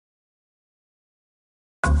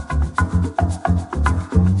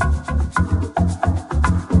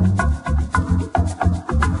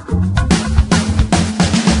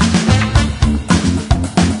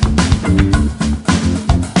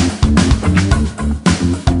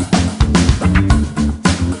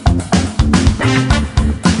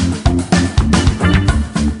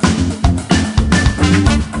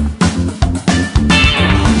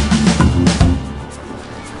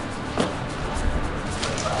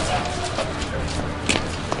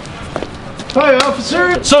Hi,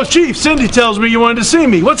 officer. So, Chief, Cindy tells me you wanted to see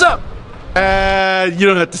me. What's up? You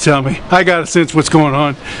don't have to tell me. I got a sense what's going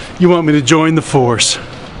on. You want me to join the force?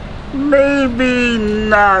 Maybe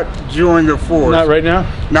not join the force. Not right now?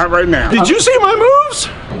 Not right now. Did you see my moves?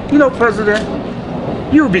 You know,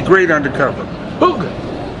 President, you would be great undercover. Oh,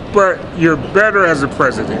 good. But you're better as a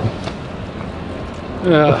president.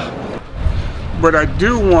 But I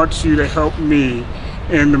do want you to help me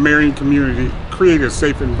and the Marian community create a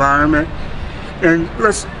safe environment. And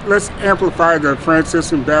let's amplify the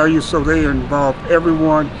Franciscan values so they involve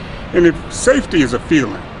everyone. And if safety is a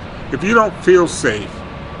feeling, if you don't feel safe,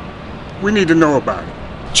 we need to know about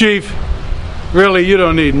it. Chief, really, you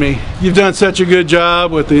don't need me. You've done such a good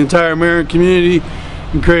job with the entire Marian community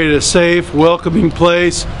and created a safe, welcoming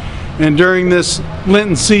place. And during this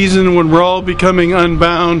Lenten season when we're all becoming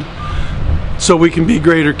unbound, so we can be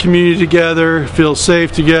greater community together, feel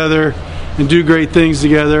safe together, and do great things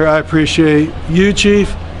together. I appreciate you,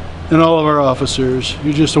 Chief, and all of our officers.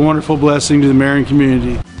 You're just a wonderful blessing to the Marian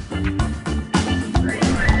community.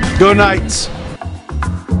 Go Knights!